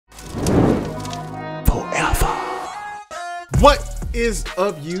What is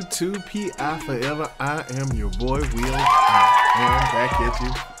up, YouTube? PI Forever. I am your boy, Will. I am back at you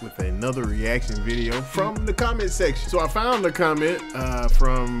with another reaction video from the comment section. So I found the comment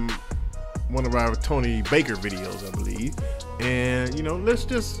from one of our Tony Baker videos, I believe. And, you know, let's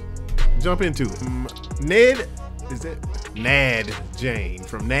just jump into it. Nad Jane,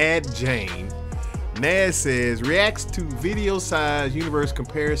 from Nad Jane. Nad says, reacts to video size universe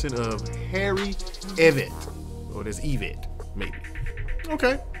comparison of Harry Evet. Or there's Evet, maybe.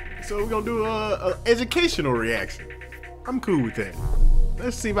 Okay, so we're gonna do a educational reaction. I'm cool with that.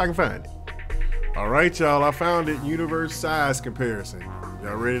 Let's see if I can find it. All right, y'all, I found it. Universe size comparison.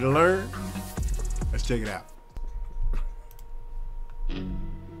 Y'all ready to learn? Let's check it out.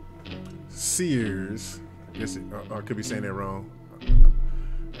 Sears. I could be saying that wrong.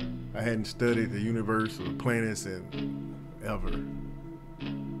 I hadn't studied the universe or the planets in ever.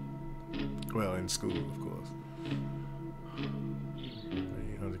 Well, in school, of course.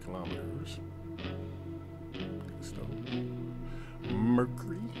 800 kilometers. So,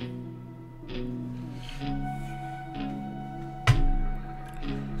 Mercury.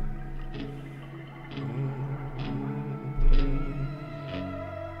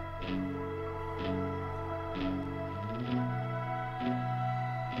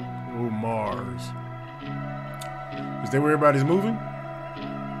 Mars. Is that where everybody's moving?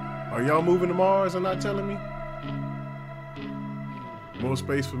 Are y'all moving to Mars and not telling me? More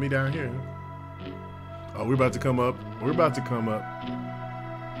space for me down here. Oh, we're about to come up. We're about to come up.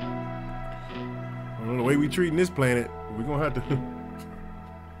 Well, the way we treating this planet, we're gonna have to.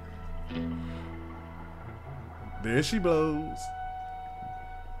 There she blows.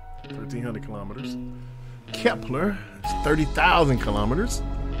 1,300 kilometers. Kepler is 30,000 kilometers.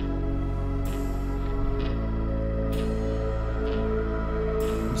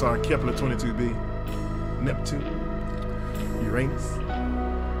 I'm sorry, Kepler 22b. Neptune. Uranus.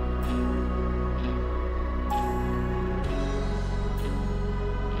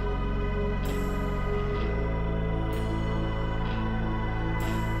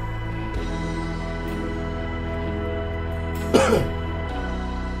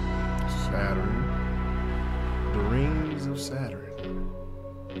 Saturn. The rings of Saturn.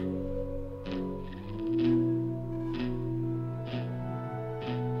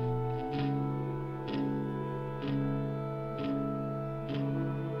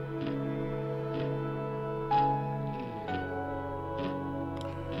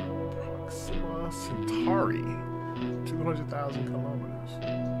 Proxima Centauri, 200,000 kilometers.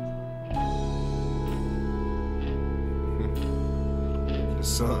 The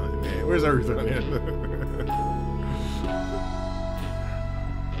sun, man. Where's Earth on here?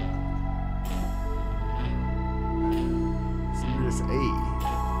 Sirius A.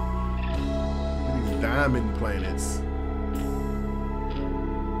 These diamond planets.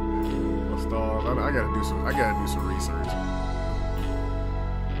 Stars. I gotta do some research.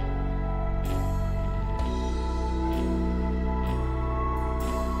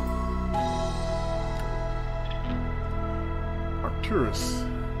 Arcturus.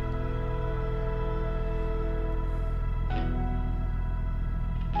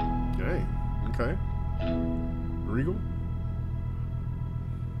 Okay. Regal.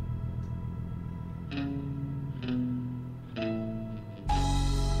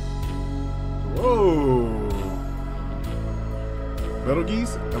 Whoa.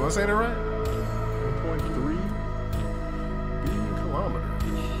 Betelgeuse? Am I saying it right? 1.3 billion kilometers.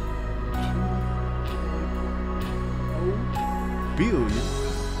 2 billion.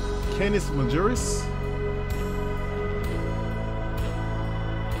 Canis Majoris.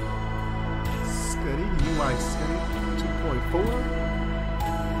 Scuddy, UI Scuddy. 2.4.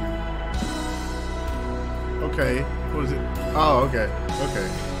 Okay. What is it? Oh, okay. Okay.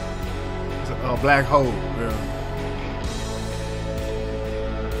 A black hole. Yeah.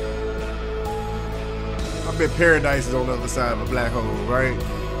 I bet paradise is on the other side of a black hole, right?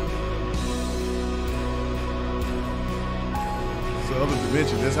 So other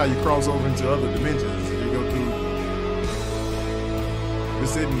dimensions. That's how you cross over into other dimensions. You go through. We're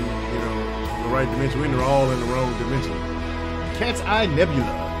sitting, you know, in the right dimension. We're all in the wrong dimension. Cat's Eye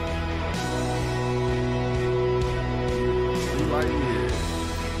Nebula. 3 light years.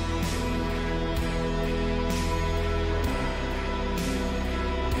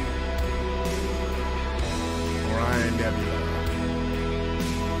 Nebula.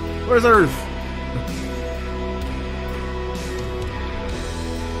 Where's Earth?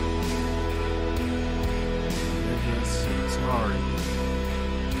 Sorry.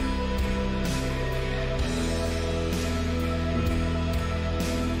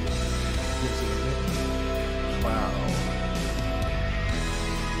 Wow.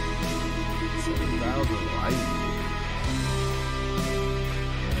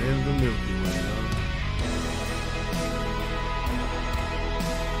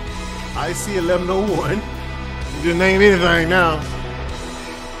 IC 1101. You just name anything now.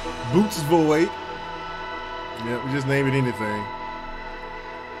 Boots Void. Yeah, we just name it anything.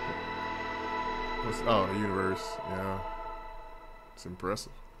 Oh, the universe. Yeah. It's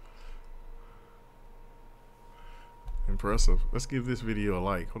impressive. Impressive. Let's give this video a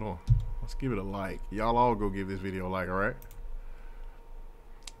like. Hold on. Let's give it a like. Y'all all go give this video a like, alright?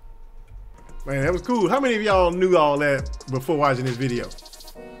 Man, that was cool. How many of y'all knew all that before watching this video?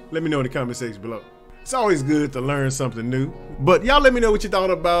 Let me know in the comment section below. It's always good to learn something new. But y'all let me know what you thought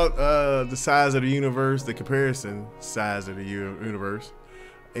about the size of the universe, the comparison size of the universe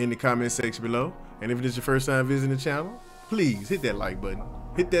in the comment section below. And if it is your first time visiting the channel, please hit that like button,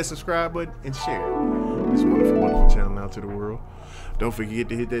 hit that subscribe button, and share this wonderful, wonderful channel out to the world. Don't forget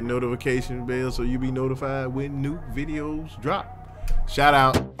to hit that notification bell so you'll be notified when new videos drop. Shout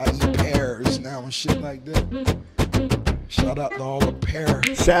out. I eat pears now and shit like that. Shout out to all the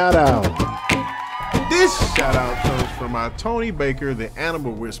pears. Shout out. This shout out comes from my Tony Baker, the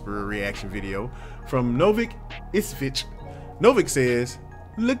Animal Whisperer reaction video from Novik Isvich. Novik says,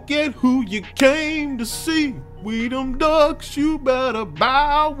 "Look at who you came to see. We them ducks, you better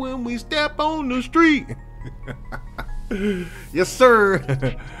bow when we step on the street." Yes, sir.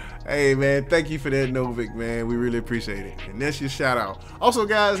 Hey, man, thank you for that, Novik, man. We really appreciate it. And that's your shout out. Also,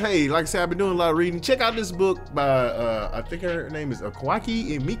 guys, hey, like I said, I've been doing a lot of reading. Check out this book by, I think her name is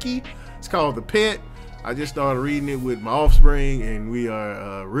Kawaki Emiki. It's called The Pet. I just started reading it with my offspring, and we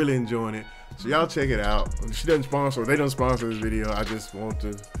are really enjoying it. So y'all check it out. She doesn't sponsor, they don't sponsor this video. I just want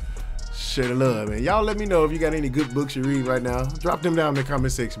to share the love. And y'all let me know if you got any good books you read right now. Drop them down in the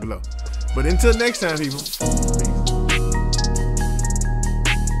comment section below. But until next time, people,